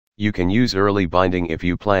You can use early binding if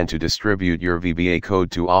you plan to distribute your VBA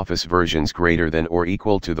code to Office versions greater than or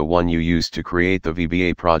equal to the one you used to create the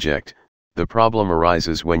VBA project. The problem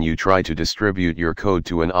arises when you try to distribute your code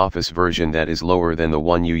to an Office version that is lower than the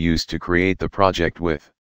one you used to create the project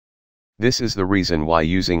with. This is the reason why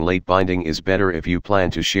using late binding is better if you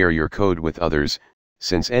plan to share your code with others,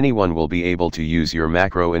 since anyone will be able to use your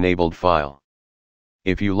macro-enabled file.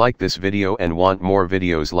 If you like this video and want more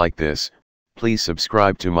videos like this, please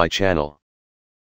subscribe to my channel.